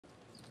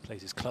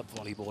plays his club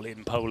volleyball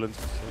in Poland,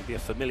 so it'll be a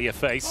familiar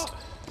face.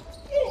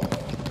 Oh,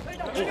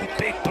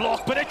 big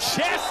block, but a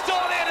chest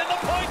on it, and the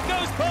point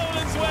goes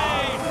Poland's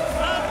way.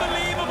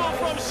 Unbelievable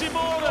from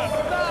Shimura.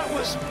 That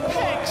was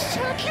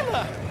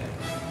spectacular.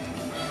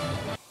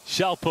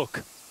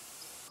 Shalpuk.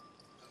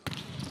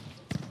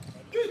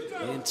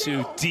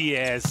 Into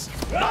Diaz.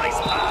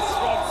 Nice pass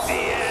from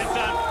Diaz,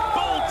 and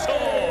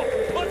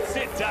Boltor puts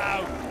it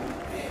down.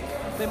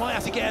 They might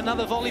have to get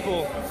another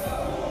volleyball.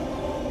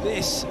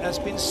 This has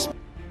been...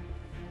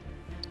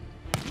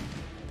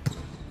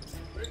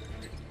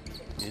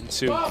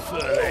 Into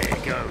there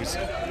it goes.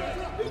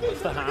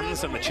 Off the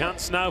hands, and the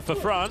chance now for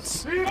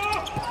France.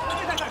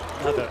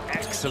 Another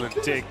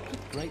excellent dig.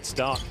 Great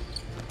start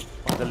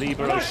by the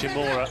libero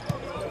Shimura.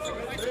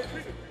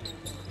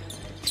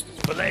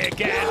 Volley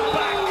again,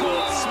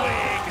 backcourt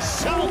swing.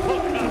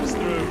 Shalpuk comes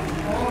through.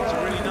 It's a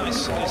really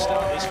nice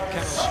start this from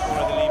Kamil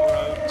Shimura, the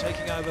libero,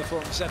 taking over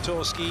from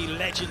Zatorski,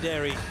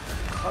 legendary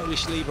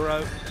Polish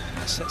libero.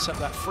 That sets up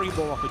that free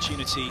ball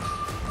opportunity.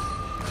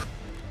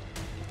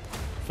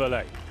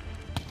 Volley.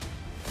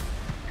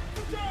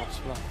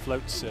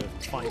 Float serve,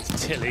 finds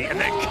Tilly, and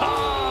then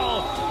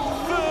Karl!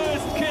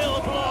 First kill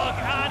block,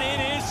 and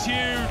it is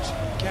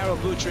huge! Karol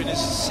Butryn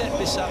has set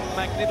this up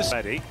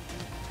magnificently. Ready.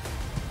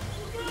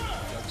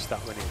 Goes that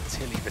one in,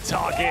 Tilly the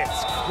target.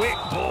 Quick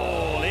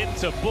ball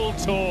into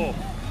Boltor.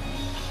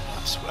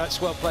 That's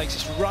well played,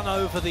 just run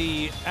over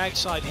the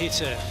outside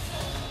hitter.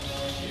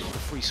 The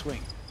free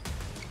swing.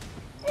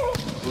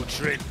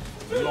 Butryn,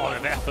 a lot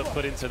of effort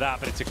put into that,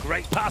 but it's a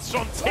great pass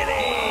from Tilly,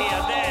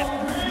 and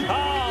then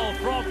Karl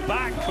from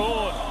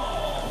backcourt.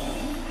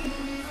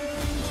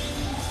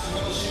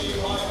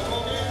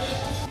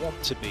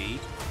 Want to be.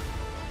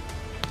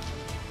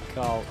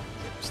 Karl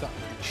puts that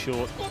one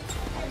short.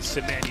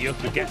 Semenyuk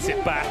who gets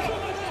it back.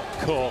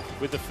 Caught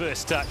with the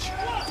first touch.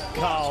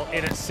 Karl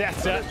in a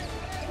setter.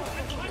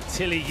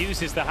 Tilly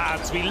uses the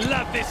hands. We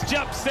love this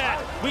jump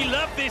set. We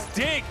love this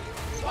dig.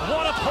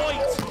 What a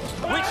point.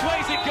 Which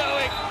way's it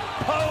going?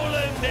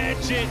 Poland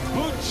edge it.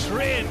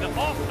 Butryn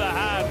off the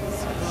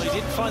hands. Well, he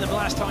didn't find them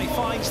last time. He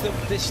finds them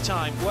this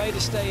time. Way to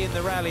stay in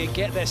the rally and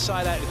get their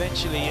side out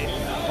eventually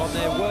on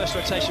their worst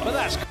rotation. But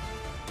that's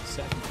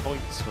 7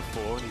 points for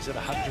 4, and he's at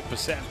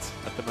 100%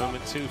 at the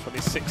moment too from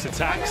his 6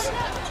 attacks.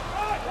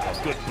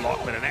 A good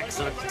block, but an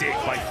excellent dig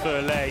by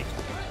Furley.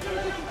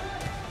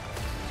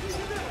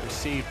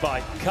 Received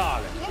by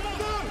Karl.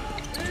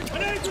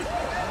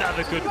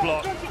 Another good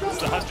block. It's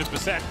the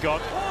 100%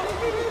 gone.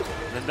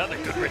 And another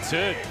good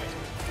return.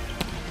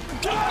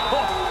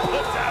 Oh,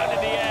 put down in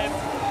the end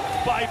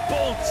by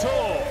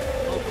Boltor.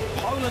 Well,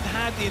 Poland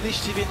had the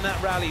initiative in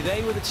that rally.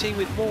 They were the team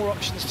with more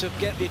options to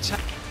get the attack.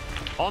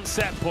 On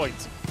set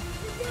point.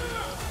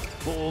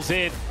 Ball's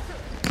in.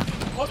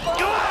 Massive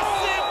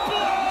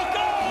block!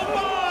 Oh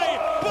my!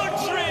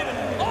 Butryn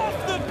off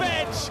the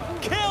bench.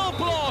 Kill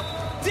block.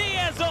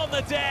 Diaz on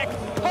the deck.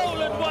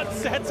 Poland one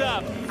set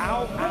up.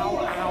 Ow,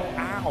 ow, ow,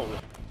 ow.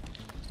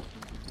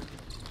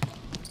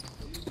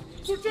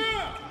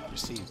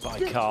 Received by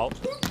Karl.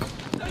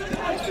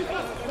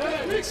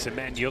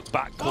 Semenyuk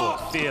backcourt.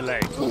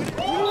 Furley.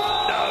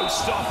 No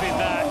stopping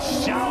that.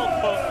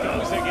 Shalpuk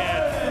goes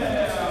again.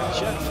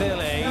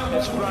 Furley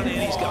has run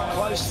in. He's got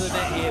close to the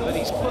net here, but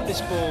he's put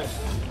this ball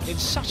in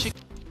such a...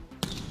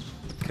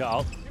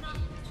 Karl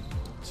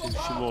to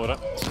Shimura.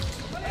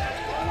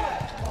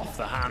 Off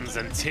the hands,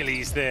 and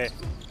Tilly's there.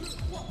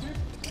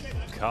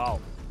 Karl.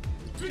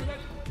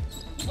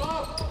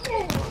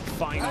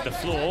 Find the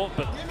floor,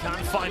 but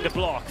can't find a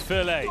block.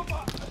 Furley.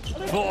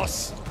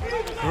 Force.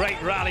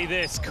 Great rally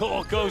this.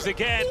 Court goes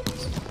again.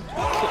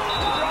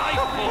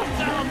 Rifle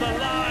down the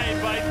line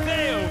by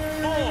Theo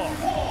Four.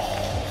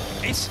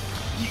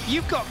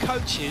 You've got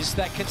coaches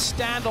that can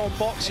stand on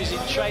boxes in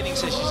training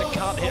sessions and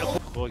can't hit a ball.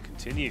 Boy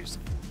continues.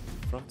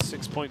 Front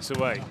 6 points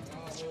away.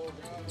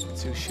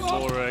 To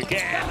Shimura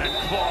again,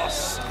 and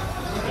Boss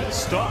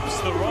stops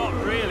the rot,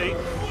 really.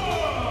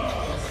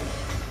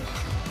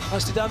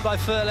 Nicely done by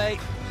Furley.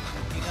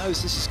 He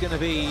knows this is going to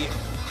be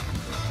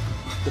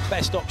the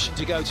best option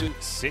to go to.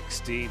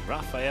 16,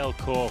 Rafael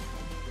Kor.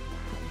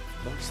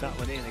 Knocks that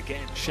one in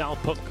again.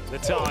 Shalpuk, the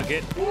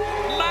target.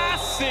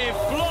 Massive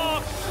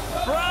block!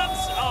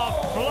 France are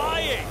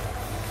flying!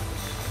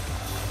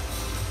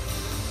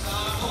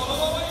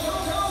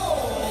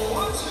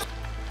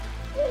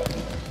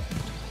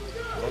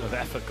 A lot of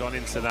effort gone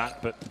into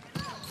that, but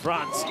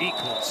France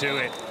equal to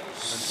it.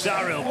 And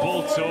Daryl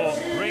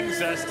Boltor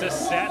brings us to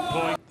set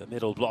point. The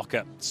middle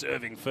blocker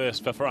serving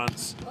first for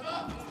France.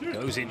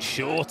 Goes in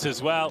short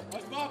as well.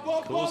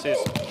 Causes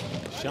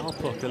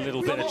Shalpuk a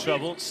little bit of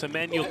trouble.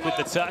 Semenyuk with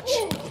the touch.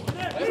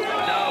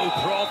 No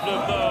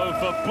problem though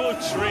for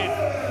Butryn.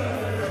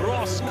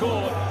 Cross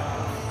court.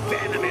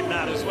 Venom in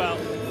that as well.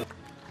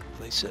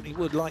 They certainly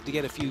would like to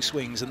get a few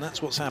swings, and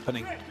that's what's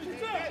happening.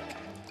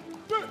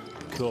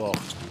 Cool.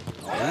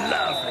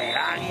 Lovely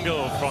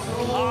angle from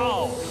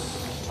Karl.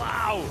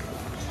 Wow.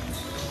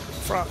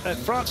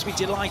 France will be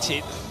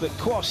delighted, but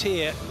Kwas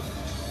here,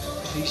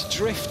 he's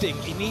drifting.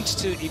 He needs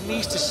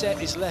to set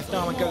his left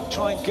arm and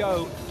try and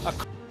go.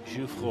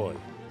 Jouffroy.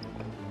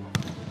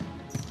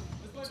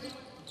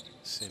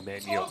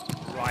 Semenyo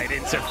right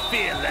into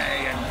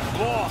Filet and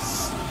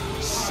Klos.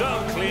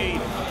 So clean.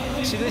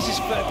 See, this is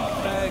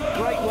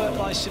great work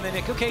by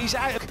Semenyo. Okay, he's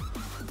out.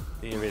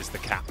 Here is the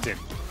captain.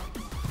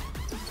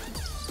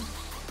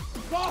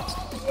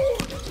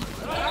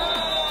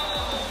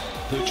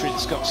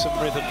 Butryn's got some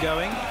rhythm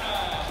going.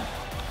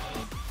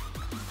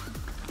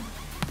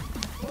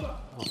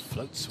 Oh,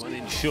 floats one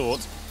in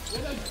short.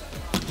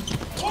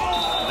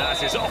 And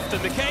as is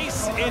often the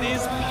case, it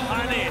is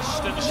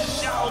punished, and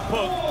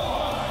Schalpung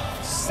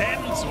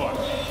sends one.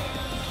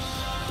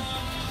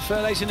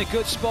 Furley's in a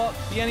good spot.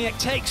 Jeniek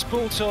takes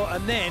Bultor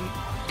and then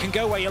can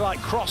go where you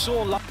like, cross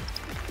or line.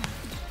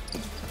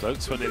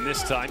 Floats one in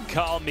this time.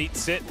 Carl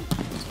meets it.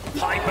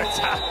 Piper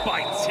tap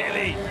by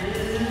Tilly.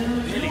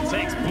 Nearly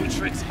takes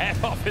Butryn's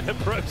head off in the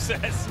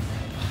process.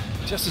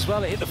 Just as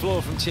well it hit the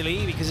floor from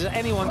Tilly, because has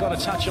anyone got a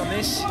touch on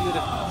this, he would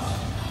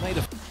have made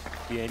a...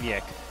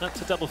 Jeniek, up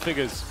to double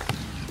figures.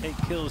 8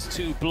 kills,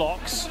 2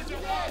 blocks.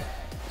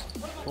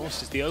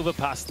 Forces the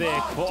overpass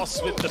there.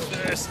 Klos with the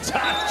first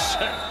touch.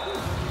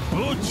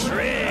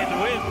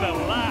 Butryn with the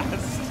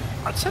last.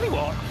 I'll tell you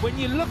what, when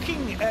you're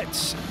looking at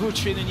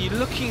Butryn and you're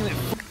looking at...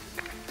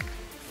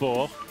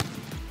 4.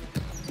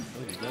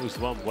 Only knows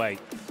one way.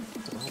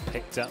 Well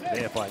picked up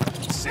there by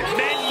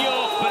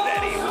Semenyo, but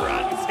then he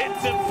runs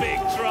into big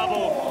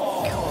trouble.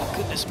 Oh,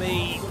 goodness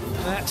me.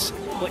 That's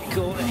what you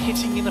call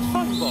hitting in the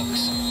fun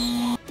box.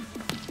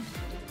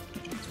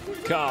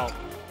 Carl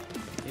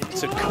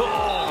into Core,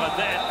 and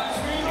then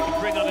you can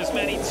bring on as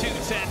many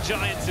 2-10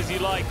 giants as you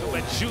like, but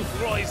when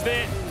Jouffroy's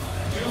there...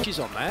 She's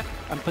on that,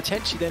 and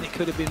potentially then it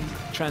could have been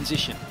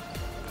transition.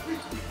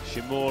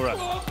 Shimura.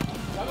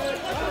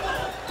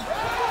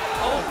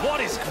 Oh, what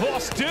is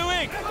Klos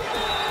doing?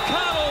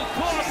 Karol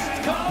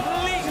Klos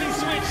completely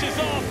switches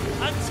off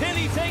until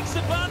he takes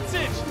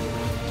advantage.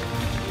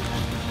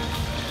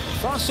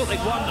 France thought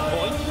they'd won the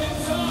point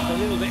a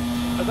little bit,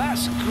 but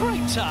that's a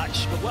great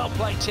touch, but well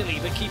played Tilly,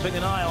 but keeping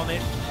an eye on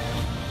it.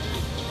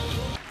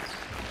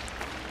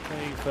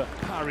 Playing for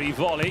Harry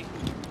Volley.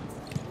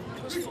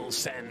 Goes full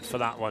send for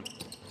that one.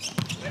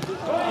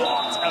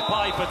 What a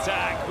piper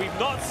tag. We've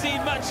not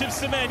seen much of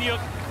Semenyo,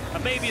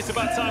 and maybe it's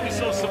about time we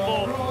saw some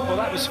more. Well,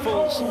 that was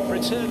full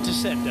return to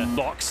sender.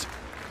 Box.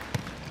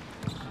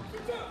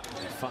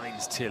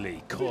 Finds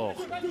Tilly. Core.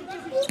 Down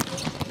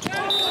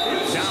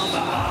the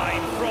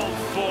line from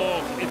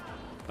 4.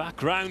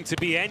 Back round to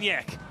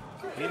Jeniek.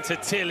 Into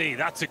Tilly.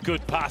 That's a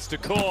good pass to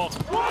Core. And a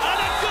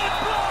good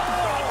block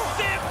from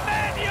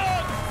Semenyo!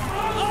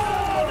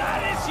 Oh,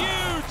 that is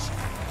huge!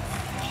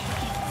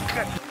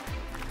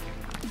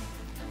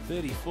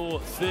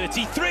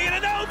 34-33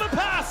 and an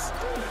overpass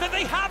that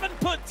they haven't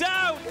put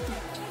down.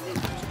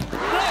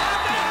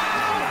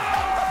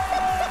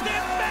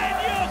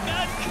 Semenyo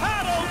and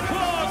Karol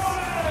Klos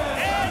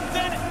ends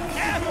an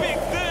epic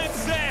third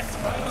set.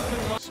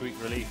 Sweet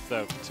relief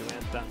though to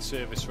end that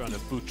service run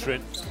of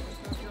Butryn.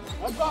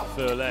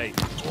 Furley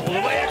all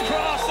the way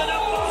across and a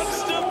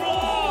monster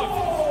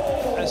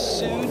block. As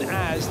soon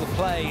as the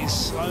play is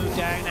slowed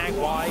down out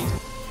wide.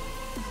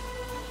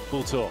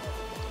 Bultor.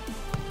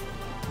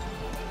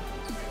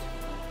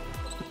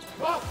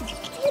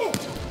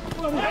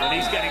 And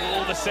he's getting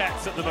all the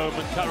sets at the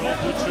moment, Karol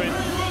Butryn.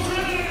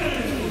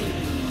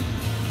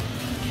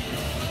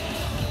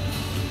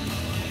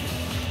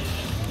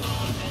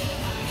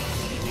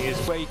 Here's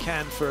where you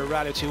can for a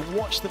rally to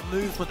watch the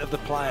movement of the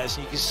players,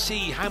 and you can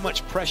see how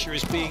much pressure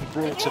is being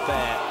brought to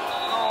bear.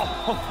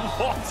 Oh,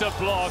 what a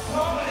block.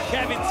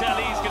 Kevin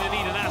Telly's going to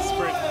need an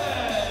aspirin.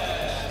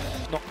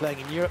 Not playing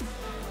in Europe.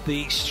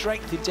 The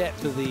strength and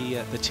depth of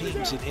the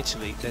teams in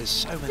Italy, there's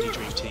so many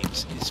dream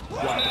teams, it's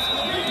wonderful.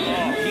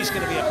 Oh, he's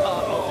going to be a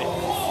part of it.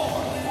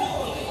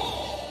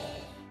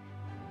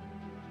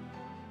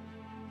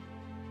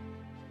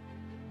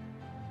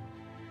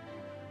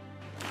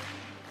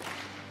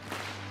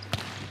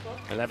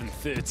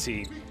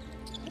 11-13.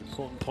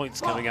 Important points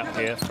coming up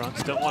here.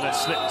 France don't want to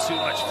slip too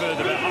much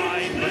further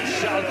behind, but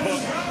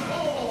Schalpung.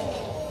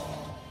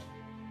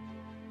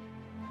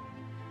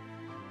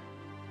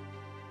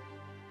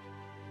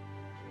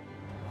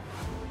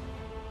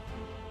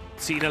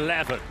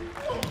 11.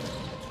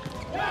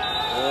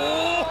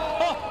 Oh,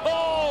 ho,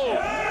 ho.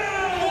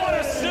 What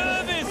a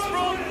service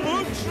from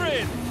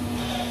Butryn!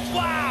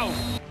 Wow!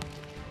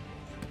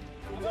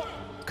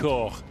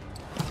 Core.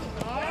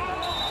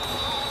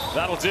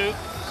 That'll do.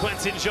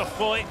 Quentin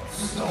Jouffroy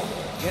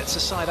gets a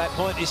side-out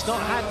point. He's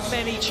not had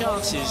many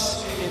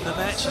chances in the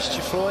match as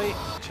Jouffroy.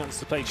 Chance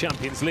to play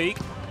Champions League.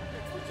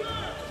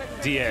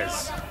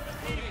 Diaz.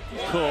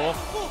 Core.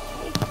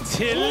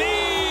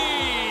 Tilly!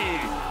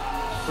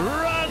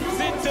 Runs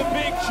into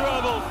big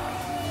trouble.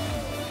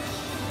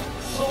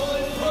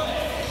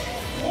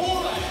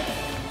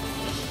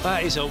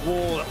 That is a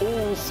wall.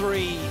 All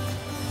three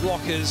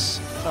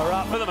blockers are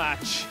up for the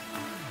match.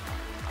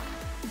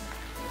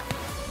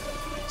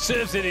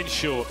 Serves it in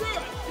short.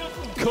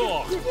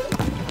 Core. And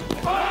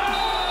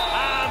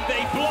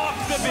they block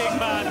the big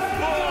man.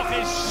 Fourth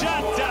is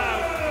shut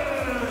down.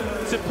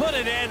 to put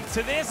an end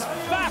to this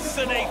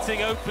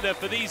fascinating opener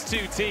for these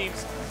two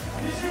teams.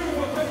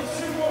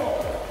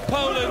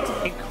 Poland,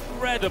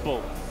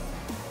 incredible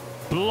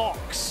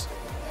blocks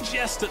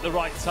just at the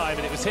right time,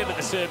 and it was him at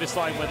the service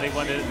line when they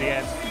won it at the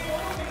end.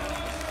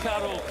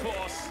 Karol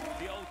Kłos.